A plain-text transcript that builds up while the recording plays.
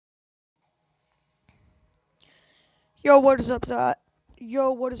Yo, what is up,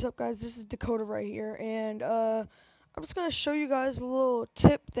 guys? This is Dakota right here, and I'm just gonna show you guys a little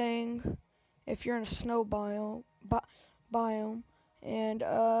tip thing if you're in a snow biome, and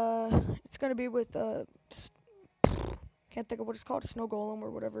it's gonna be with can't think of what it's called, snow golem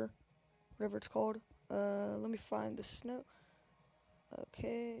or whatever it's called. Let me find the snow.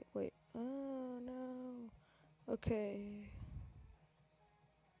 Okay, wait. Oh no. Okay,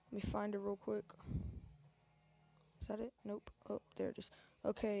 let me find it real quick. Is that it? Nope. Oh, there it is.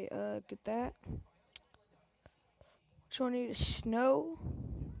 Okay, get that. Which one need? Snow.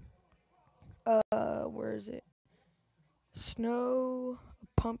 Where is it? Snow,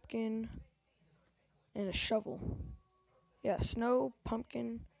 a pumpkin, and a shovel. Yeah, snow,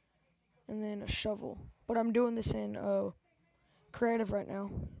 pumpkin, and then a shovel. But I'm doing this in creative right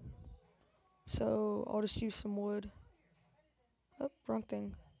now, so I'll just use some wood. Oh, wrong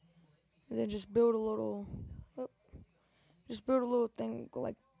thing. And then just build a little. Oh, just build a little thing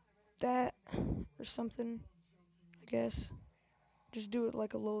like that or something. I guess. Just do it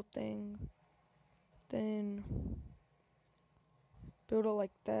like a little thing. Then build it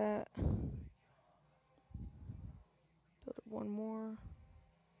like that. Build it one more.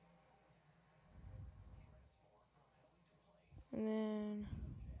 And then,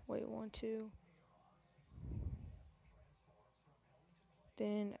 wait, 1, 2.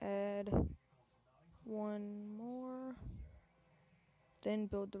 Then add one more. Then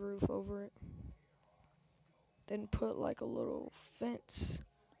build the roof over it. Then put like a little fence.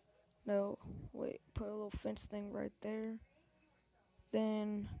 No, wait, put a little fence thing right there.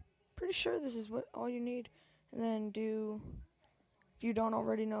 Then, pretty sure this is what all you need. And then do, if you don't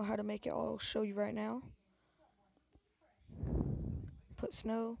already know how to make it, I'll show you right now. Put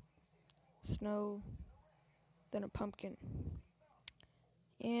snow, then a pumpkin.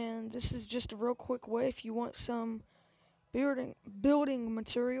 And this is just a real quick way. If you want some building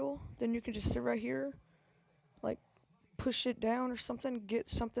material, then you can just sit right here, like push it down or something, get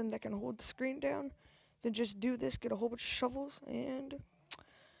something that can hold the screen down. Then just do this, get a whole bunch of shovels, and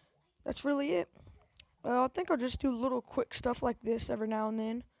that's really it. I think I'll just do little quick stuff like this every now and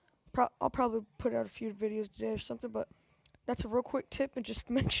then. I'll probably put out a few videos today or something, but that's a real quick tip, and just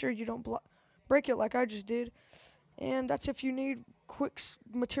make sure you don't break it like I just did. And that's if you need quick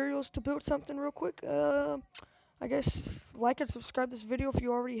materials to build something real quick. I guess like and subscribe this video if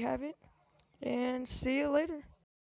you already haven't. And see you later.